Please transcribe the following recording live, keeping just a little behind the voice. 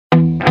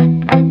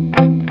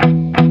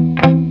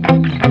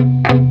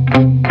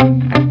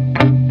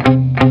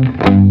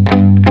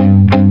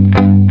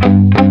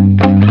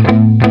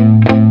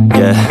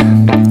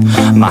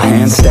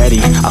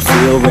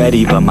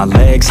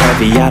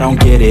maybe I don't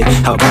get it.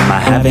 How come I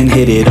haven't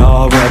hit it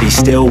already?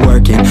 Still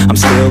working, I'm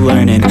still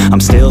learning, I'm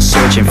still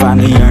searching,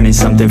 finally earning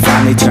something,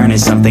 finally turning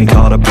something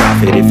called a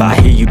profit. If I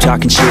hear you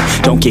talking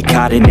shit, don't get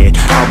caught in it.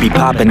 I'll be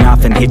popping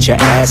off and hit your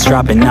ass,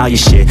 dropping all your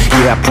shit.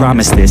 Yeah, I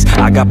promise this,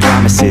 I got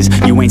promises.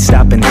 You ain't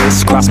stopping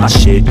this, cross my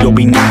shit, you'll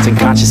be knocked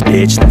unconscious,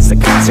 bitch. That's the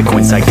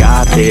consequence, I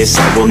got this,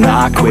 I will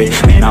not quit.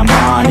 Man, I'm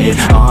on it,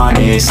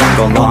 honest, I'm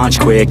gon' launch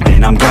quick,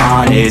 then I'm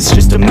gone. It's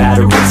just a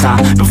matter of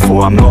time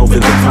before I'm over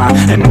the climb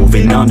and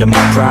moving under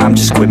my prime.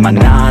 Just quit my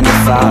 9 to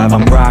 5,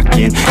 I'm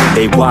rocking, and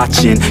they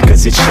watching,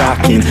 cause it's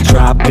shocking.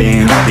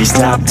 Dropping all these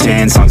top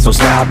 10 songs, no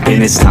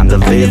stopping. It's time to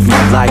live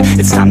my life,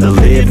 it's time to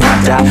live,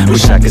 not die.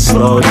 Wish I could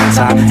slow down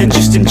time and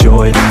just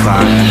enjoy the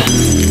climb.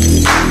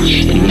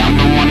 And I'm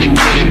the one to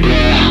get it, bro.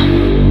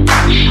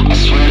 I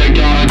swear to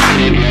God I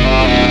get it,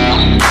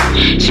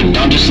 bro. So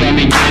don't just let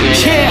me get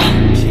it.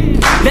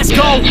 Yeah, let's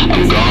go.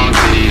 I'm gon'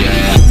 get it,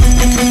 yeah.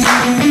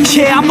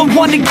 Yeah, I'm the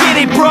one to get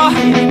it, bro.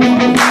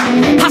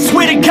 I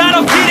swear to God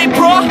I'll get it,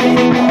 bro.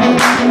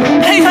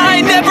 Hey, I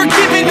ain't never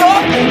giving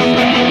up.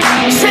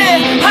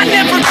 Yeah, I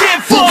never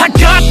give up. I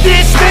got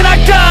this, man, I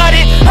got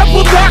it. I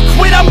will not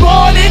quit, I'm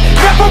on it.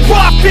 Never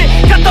off it.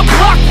 Got the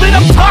block lit,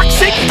 I'm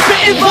toxic.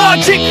 Spitting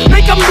logic,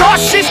 make them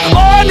nauseous.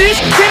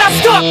 Honest, can I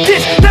stop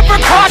this? Never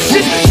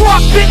cautious,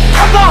 drop it.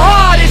 I'm the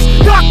hottest.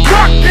 Knock,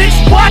 knock, bitch,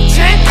 watch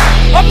it.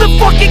 I'm the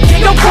fucking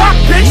king of rock,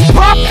 bitch.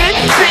 Profit,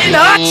 spitting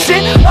hot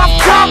shit. Off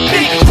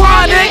topic,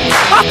 chronic.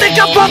 I think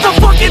I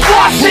motherfucking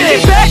lost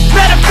it. Back,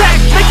 matter of fact,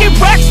 making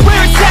racks where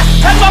it's at.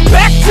 Have my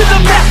back to the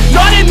map,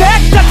 not an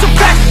act, that's a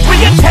fact. We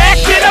attack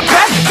in a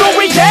back, don't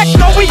react,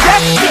 no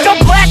react. Think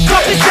I'm black,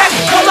 off his back.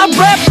 While I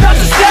rap, not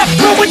to step,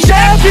 throw a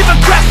jab, give a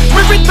crap.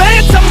 We're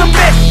advanced, I'm the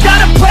man.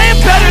 Got a plan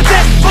better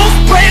than most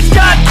brands.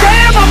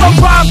 Goddamn, I'm a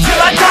rhyme till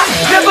I die.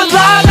 Never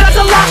lie, that's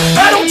a lie.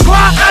 I don't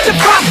try, I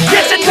defy.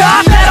 Get to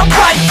nod that I'm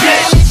right,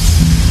 yeah.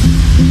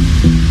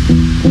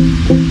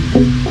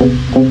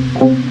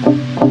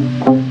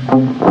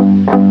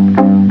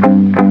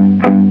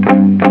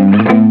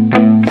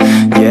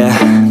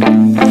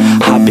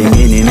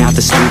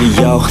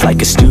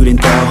 Like a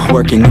student though,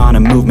 working on a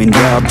movement,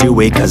 yeah, I'll do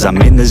it cause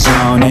I'm in the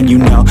zone. And you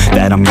know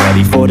that I'm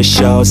ready for the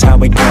shows. How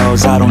it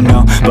goes, I don't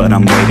know, but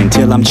I'm waiting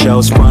till I'm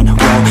chose. Front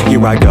row,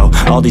 here I go.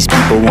 All these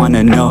people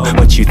wanna know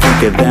what you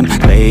think of them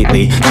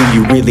lately. Do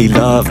you really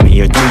love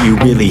me or do you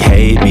really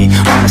hate me?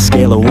 On a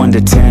scale of 1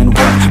 to 10,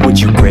 what would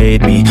you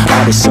grade me?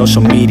 All this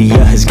social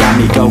media has got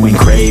me going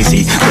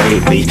crazy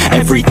lately.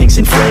 Everything's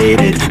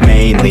inflated,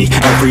 mainly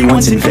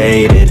everyone's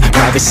invaded.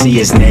 Privacy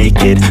is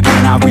naked,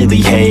 man, I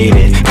really hate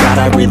it. God,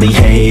 I really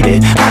hate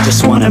it. I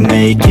just wanna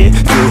make it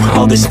through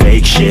all this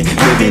fake shit.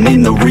 Living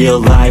in the real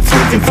life,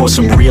 living for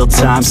some real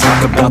times.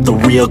 Talk about the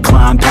real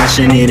climb,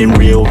 passionate in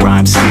real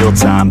rhymes. Steal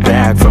time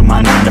back from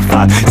my 9 to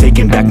 5,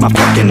 taking back my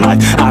fucking life.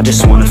 I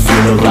just wanna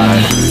feel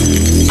alive.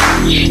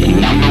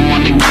 And I'm the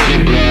one to get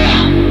it,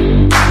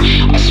 bro.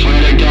 I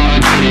swear to God I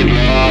get it,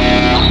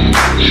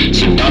 bro.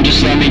 So don't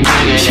just let me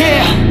get it.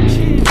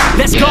 Yeah,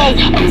 let's go.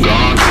 I'm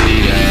gon' get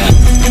it, yeah.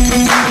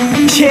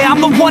 Yeah,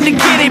 I'm the one to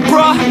get it,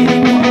 bro.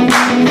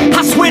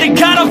 I swear to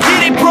God I'll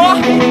get it, bro.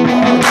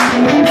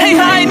 Hey,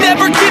 I ain't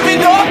never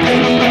giving up.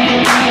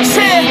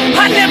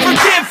 Yeah, I never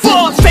give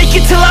up. Fake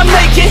it till I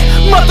make it.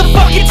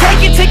 Motherfucking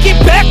take it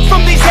back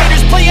from these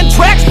haters. Playing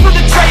tracks for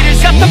the traitors.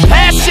 Got the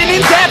passion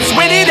and that's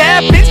when it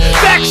happens.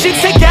 Factions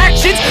take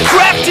actions,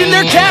 drafting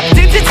their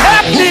captains. It's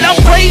happening, I'm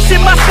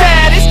raising my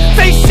status,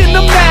 facing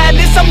the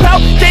madness. I'm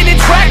out gaining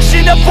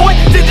traction, avoid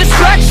the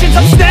distractions.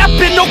 I'm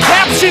snapping, no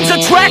captions,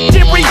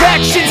 attracting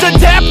reactions.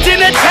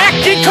 Adapting,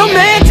 attacking,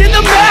 commanding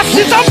the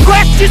masses. I'm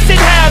practicing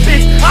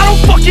habits, I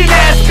don't fucking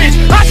ask bitch,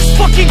 I just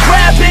fucking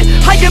grab it.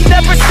 I am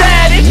never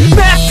static,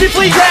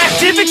 massively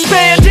active,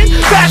 expanding,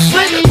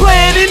 backslid,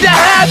 planning to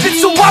have it.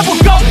 So I will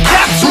go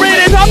capture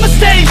it and I'ma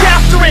stay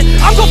after it.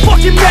 I'm gon'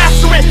 fucking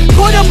master it,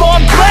 put them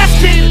on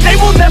blast it. They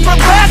will never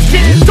last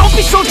it, don't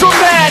be so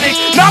dramatic,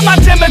 not my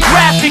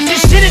demographic. This